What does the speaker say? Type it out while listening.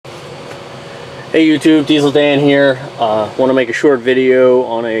Hey YouTube, Diesel Dan here. Want to make a short video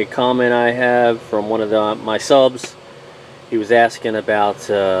on a comment I have from one of my subs. He was asking about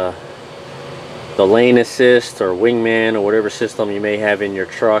the lane assist or wingman or whatever system you may have in your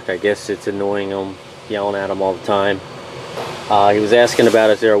truck. I guess it's annoying him, yelling at him all the time. He was asking about,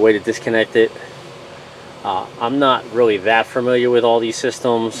 is there a way to disconnect it? I'm not really that familiar with all these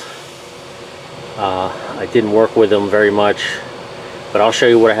systems. I didn't work with them very much. But I'll show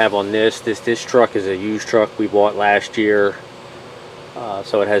you what I have on this. This truck is a used truck we bought last year.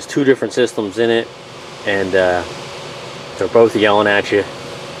 So it has two different systems in it, and they're both yelling at you.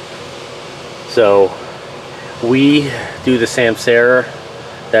 So we do the Samsara.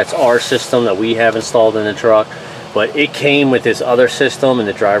 That's our system that we have installed in the truck. But it came with this other system, and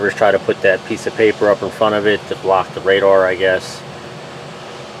the drivers try to put that piece of paper up in front of it to block the radar, I guess.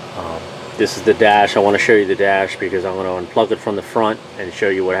 This is the dash. I want to show you the dash because I'm going to unplug it from the front and show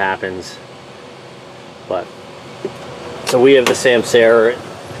you what happens. But so we have the Samsara.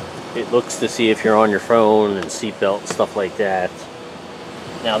 It looks to see if you're on your phone and seatbelt and stuff like that.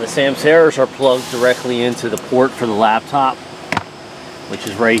 Now the Samsaras are plugged directly into the port for the laptop, which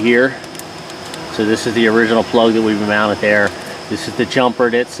is right here. So this is the original plug that we've mounted there. This is the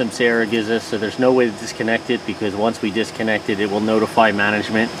jumper that Samsara gives us. So there's no way to disconnect it, because once we disconnect it, it will notify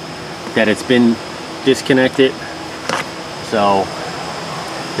management that it's been disconnected, so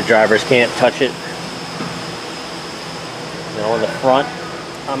the drivers can't touch it. Now on the front,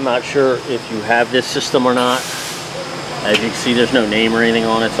 I'm not sure if you have this system or not. As you can see, there's no name or anything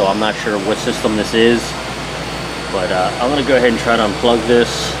on it, so I'm not sure what system this is. But I'm going to go ahead and try to unplug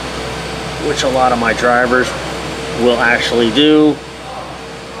this, which a lot of my drivers will actually do.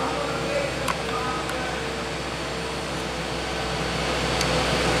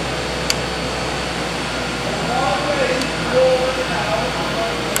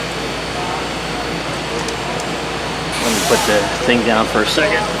 Put the thing down for a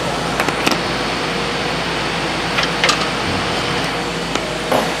second.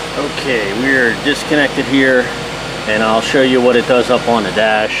 Okay, we're disconnected here, and I'll show you what it does up on the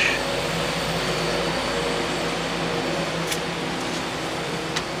dash.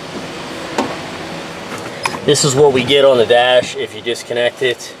 This is what we get on the dash if you disconnect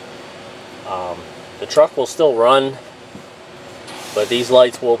it. The truck will still run, but these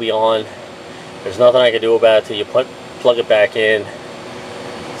lights will be on. There's nothing I can do about it till you plug it back in.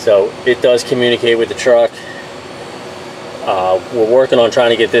 So it does communicate with the truck. We're working on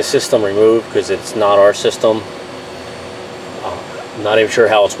trying to get this system removed because it's not our system. I'm not even sure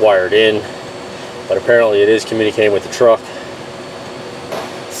how it's wired in, but apparently it is communicating with the truck.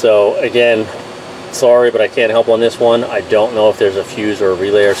 So again, sorry, but I can't help on this one. I don't know if there's a fuse or a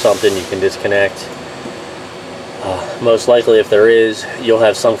relay or something you can disconnect. Most likely, if there is, you'll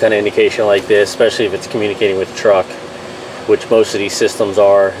have some kind of indication like this, especially if it's communicating with the truck, which most of these systems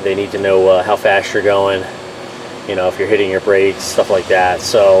are. They need to know how fast you're going, you know, if you're hitting your brakes, stuff like that.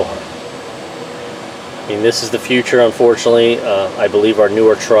 So, I mean, this is the future, unfortunately. I believe our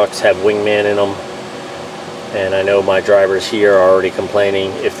newer trucks have wingman in them, and I know my drivers here are already complaining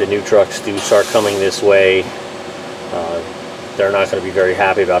if the new trucks do start coming this way, they're not going to be very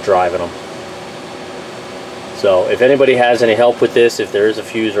happy about driving them. So if anybody has any help with this, if there is a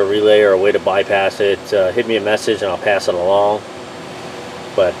fuse or relay or a way to bypass it, hit me a message and I'll pass it along.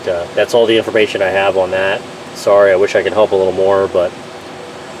 But that's all the information I have on that. Sorry, I wish I could help a little more, but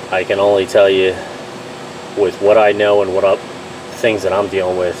I can only tell you with what I know and what things that I'm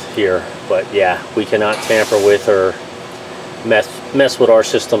dealing with here. But yeah, we cannot tamper with or mess with our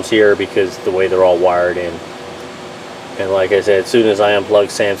systems here because the way they're all wired in. And like I said, as soon as I unplug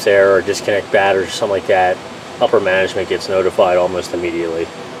Samsara or disconnect batteries or something like that, upper management gets notified almost immediately.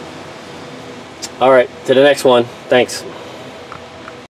 All right, to the next one. Thanks.